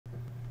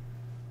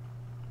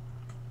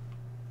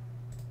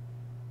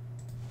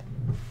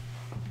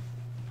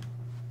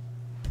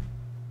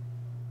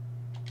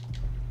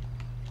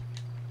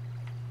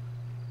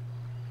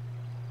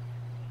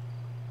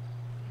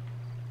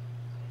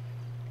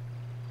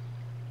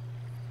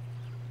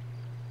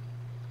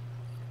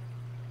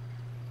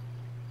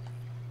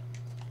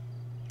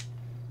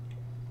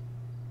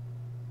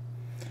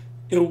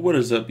Yo, what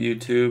is up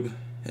YouTube?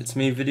 It's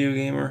me, Video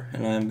Gamer,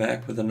 and I am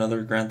back with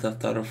another Grand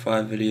Theft Auto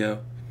 5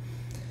 video.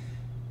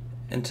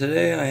 And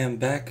today I am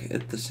back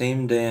at the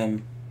same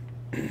dam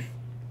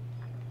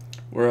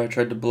where I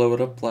tried to blow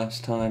it up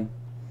last time.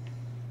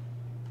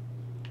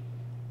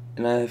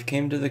 And I have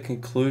came to the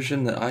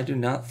conclusion that I do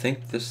not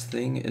think this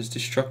thing is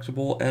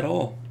destructible at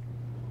all.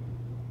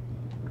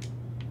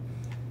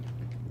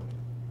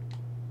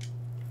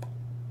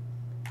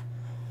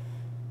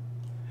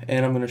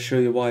 And I'm going to show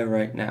you why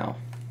right now.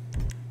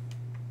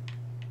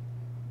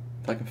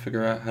 If I can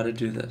figure out how to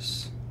do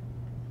this.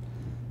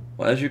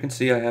 Well, as you can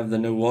see, I have the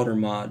no water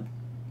mod,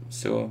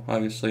 so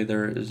obviously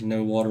there is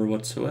no water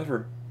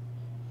whatsoever.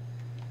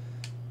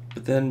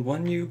 But then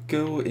when you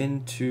go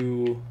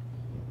into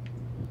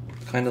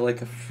kind of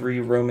like a free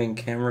roaming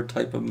camera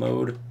type of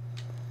mode,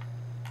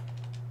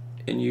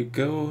 and you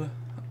go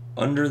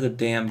under the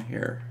dam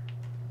here.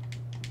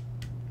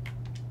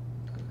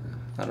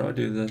 How do I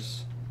do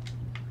this?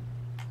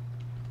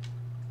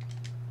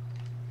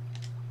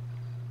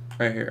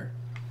 Right here.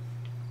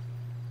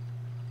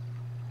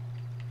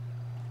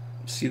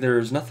 See, there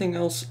is nothing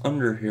else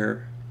under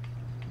here.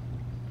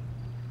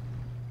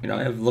 You know,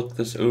 I have looked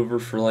this over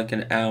for like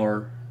an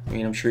hour. I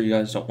mean, I'm sure you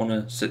guys don't want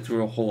to sit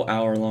through a whole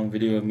hour-long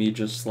video of me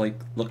just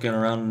like looking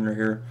around under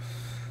here.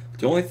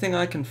 The only thing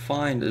I can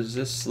find is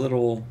this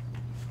little,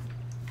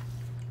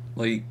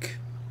 like,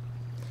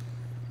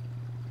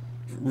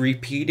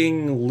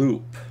 repeating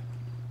loop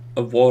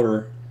of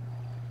water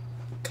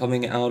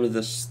coming out of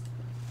this,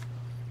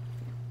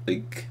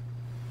 like,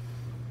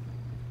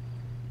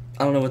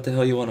 I don't know what the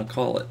hell you want to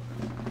call it.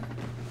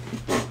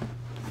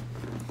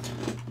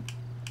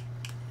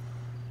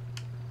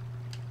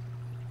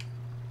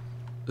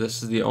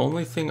 This is the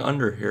only thing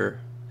under here.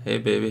 Hey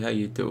baby, how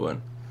you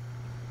doing?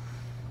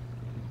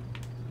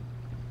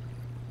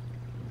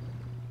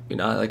 You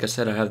know, like I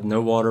said, I have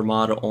no water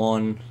mod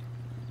on.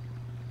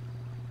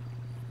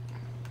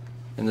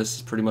 And this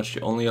is pretty much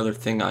the only other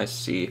thing I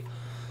see.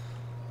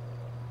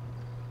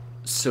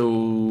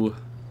 So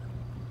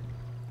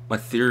my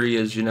theory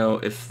is, you know,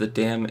 if the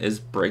dam is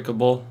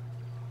breakable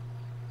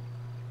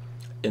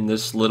and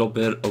this little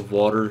bit of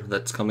water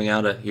that's coming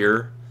out of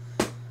here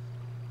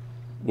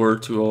were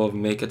to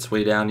make its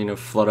way down, you know,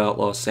 flood out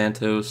Los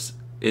Santos,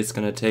 it's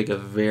going to take a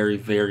very,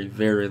 very,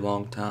 very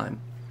long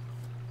time.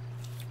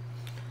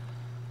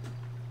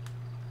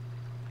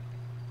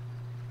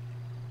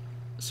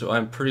 So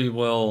I'm pretty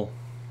well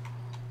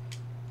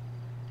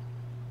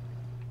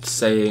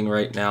saying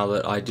right now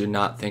that I do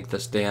not think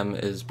this dam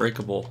is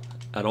breakable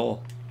at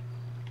all.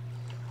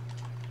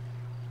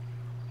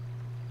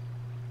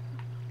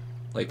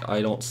 Like,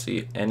 I don't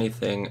see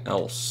anything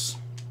else.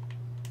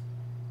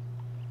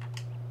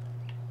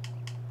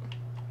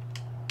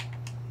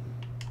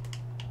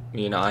 I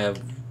mean, I have,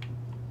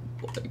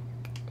 like,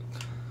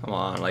 come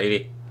on,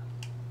 lady.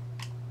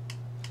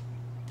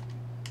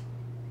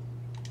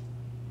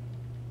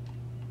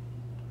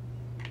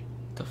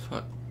 What the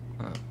fuck?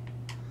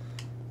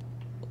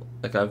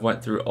 Like, I've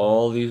went through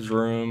all these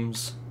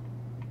rooms,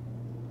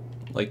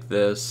 like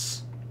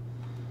this.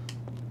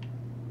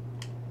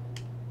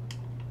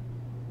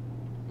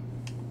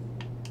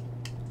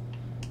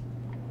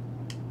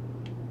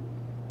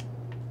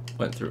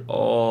 Went through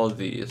all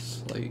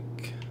these,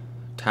 like,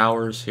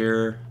 towers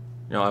here.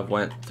 You know, I've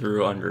went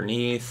through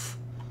underneath.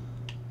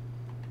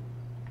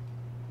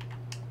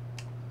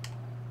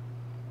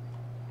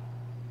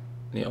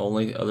 The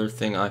only other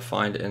thing I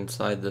find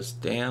inside this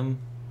dam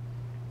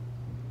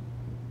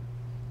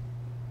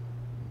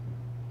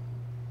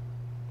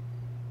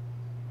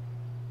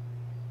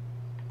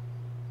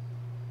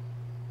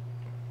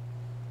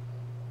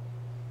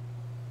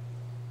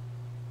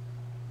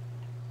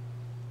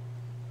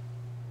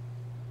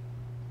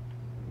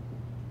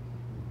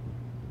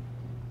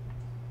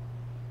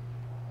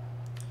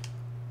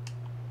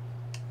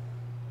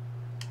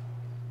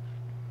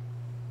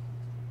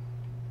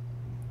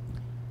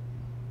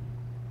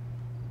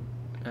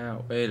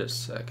now, wait a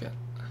second.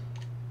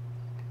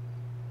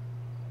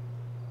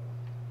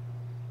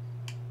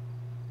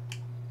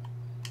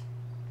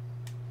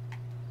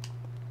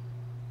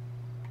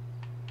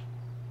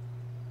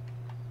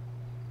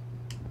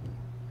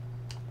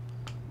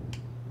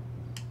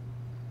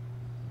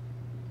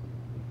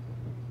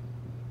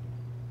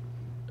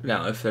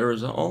 Now, if there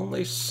was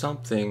only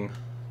something,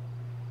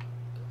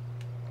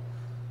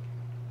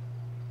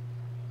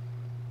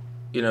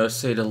 you know,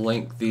 say to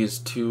link these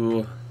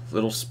two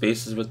little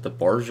spaces with the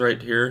bars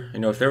right here, you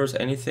know, if there was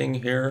anything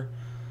here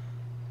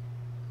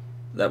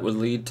that would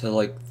lead to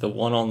like the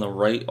one on the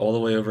right all the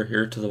way over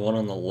here to the one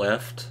on the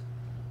left,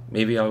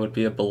 maybe I would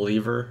be a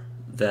believer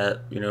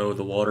that, you know,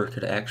 the water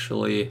could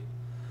actually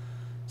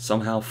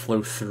somehow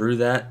flow through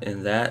that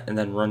and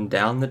then run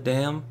down the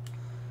dam.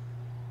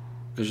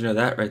 Because, you know,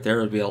 that right there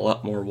would be a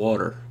lot more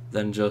water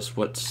than just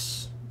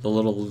what's the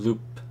little loop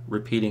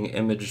repeating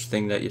image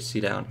thing that you see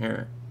down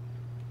here.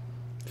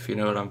 If you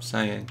know what I'm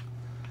saying.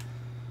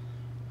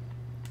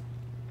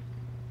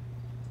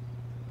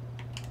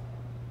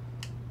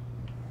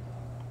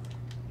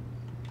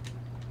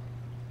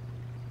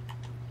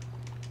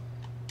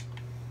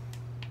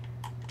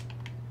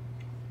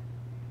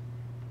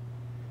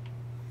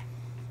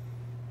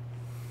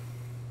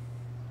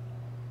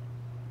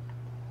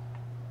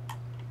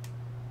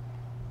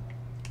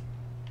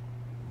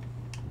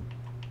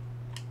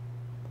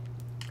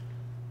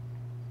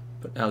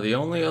 But now the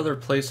only other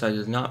place I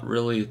did not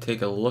really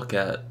take a look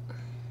at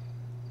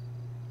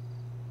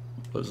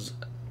was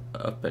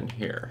up in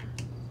here.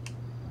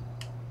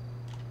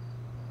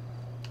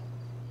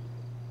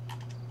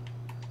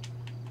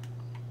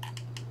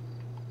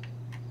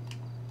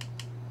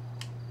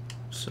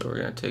 So we're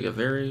going to take a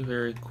very,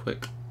 very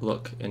quick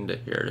look into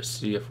here to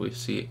see if we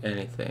see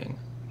anything.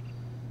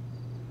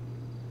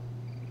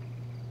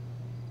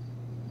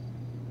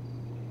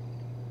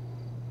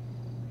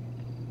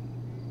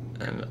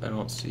 And I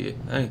don't see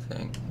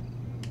anything.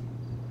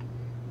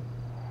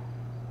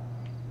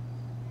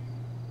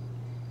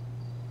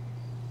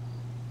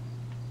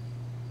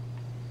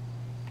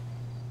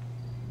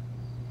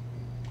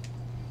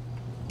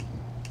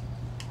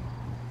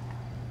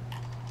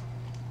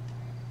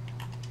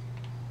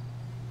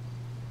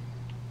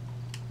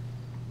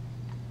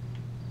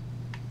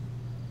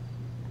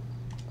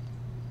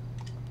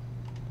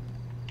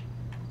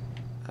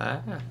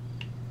 Ah.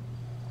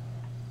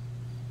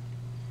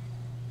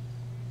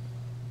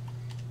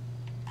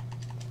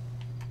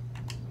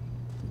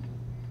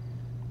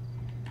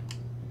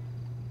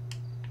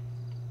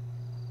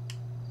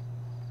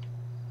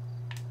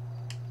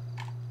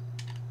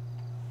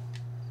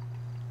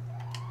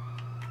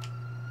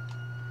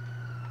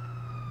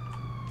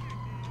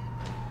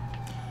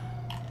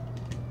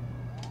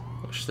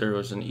 Wish there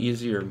was an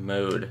easier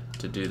mode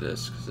to do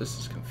this, because this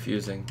is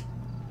confusing.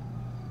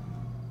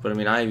 But I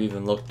mean, I've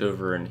even looked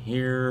over in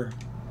here.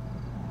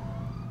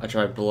 I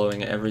tried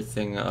blowing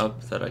everything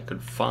up that I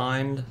could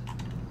find,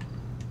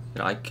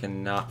 and I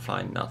cannot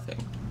find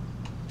nothing.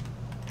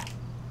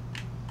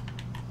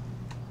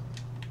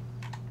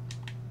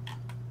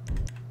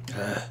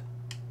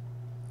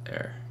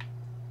 There.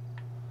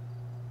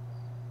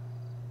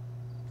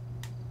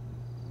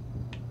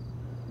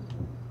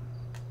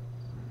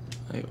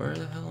 Wait, where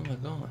the hell am I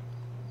going?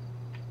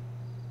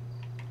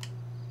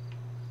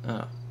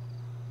 Oh.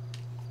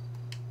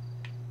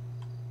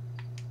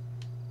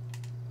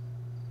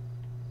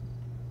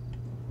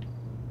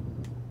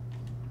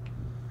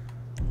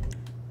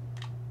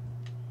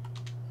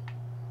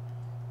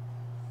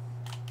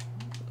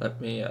 Let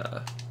me,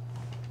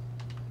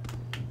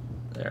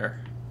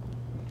 there.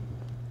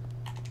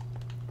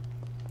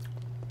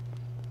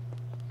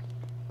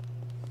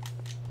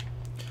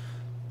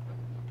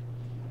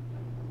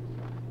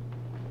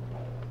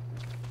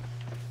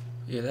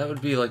 Yeah, that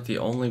would be like the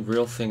only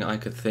real thing I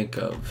could think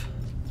of.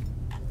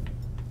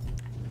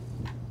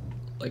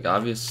 Like,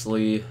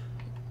 obviously,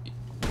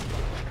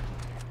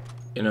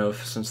 you know,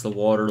 since the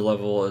water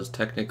level is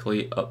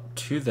technically up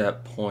to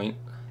that point,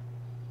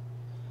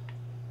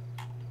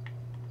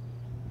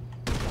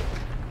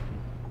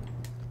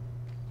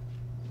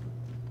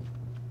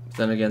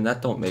 then again,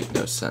 that don't make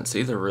no sense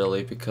either,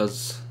 really,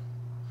 because,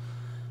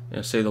 you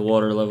know, say the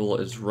water level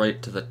is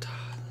right to the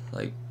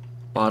like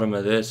bottom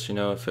of this, you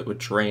know, if it would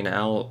drain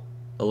out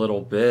a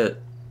little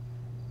bit,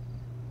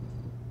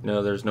 you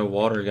know, there's no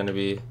water going to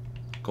be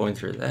going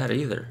through that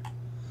either.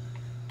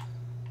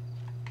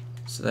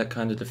 So that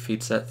kind of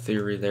defeats that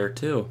theory there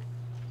too.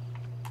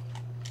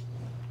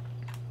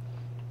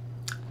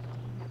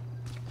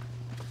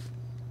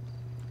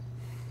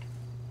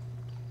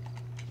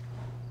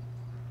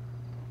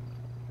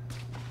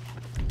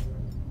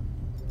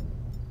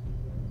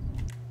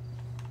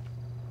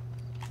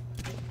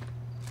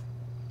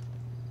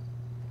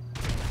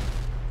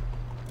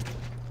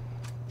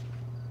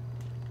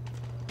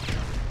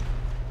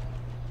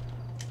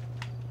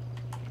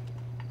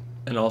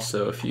 And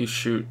also, if you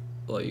shoot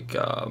like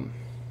a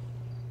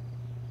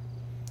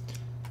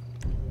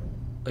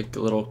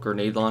little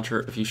grenade launcher,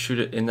 if you shoot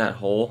it in that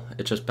hole,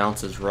 it just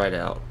bounces right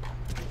out.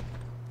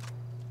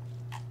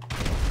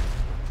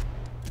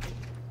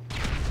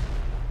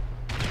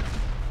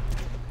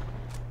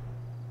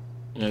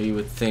 You know, you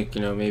would think,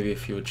 you know, maybe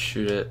if you would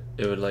shoot it,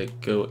 it would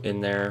like go in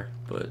there,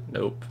 but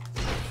nope.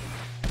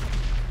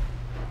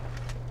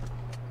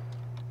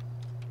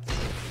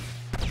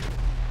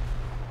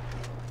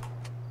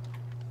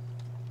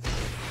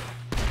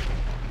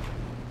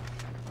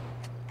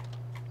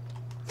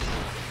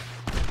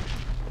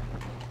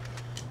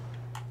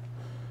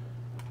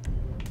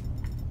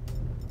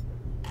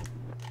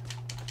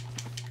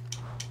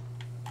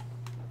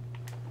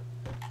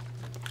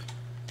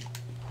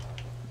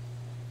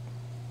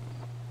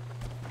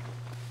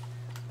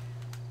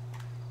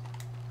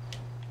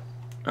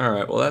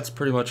 Alright, well that's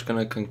pretty much going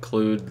to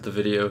conclude the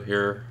video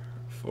here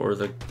for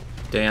the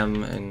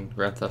dam in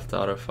Grand Theft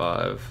Auto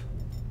 5,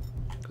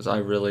 because I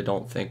really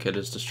don't think it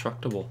is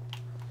destructible.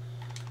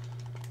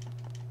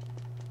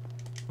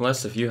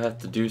 Unless if you have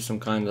to do some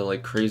kind of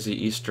like crazy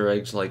Easter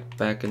eggs like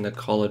back in the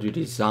Call of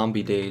Duty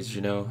zombie days,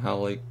 you know, how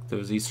like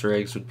those Easter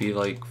eggs would be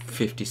like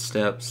 50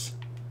 steps.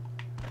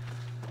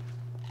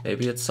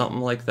 Maybe it's something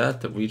like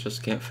that that we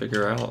just can't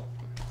figure out.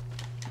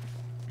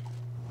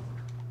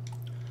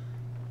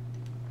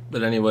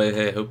 But anyway,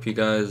 hey, hope you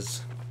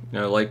guys, you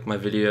know, like my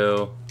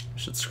video,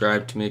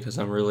 subscribe to me because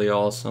I'm really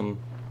awesome.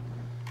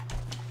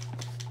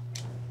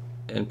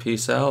 And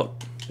peace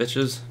out,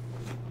 bitches.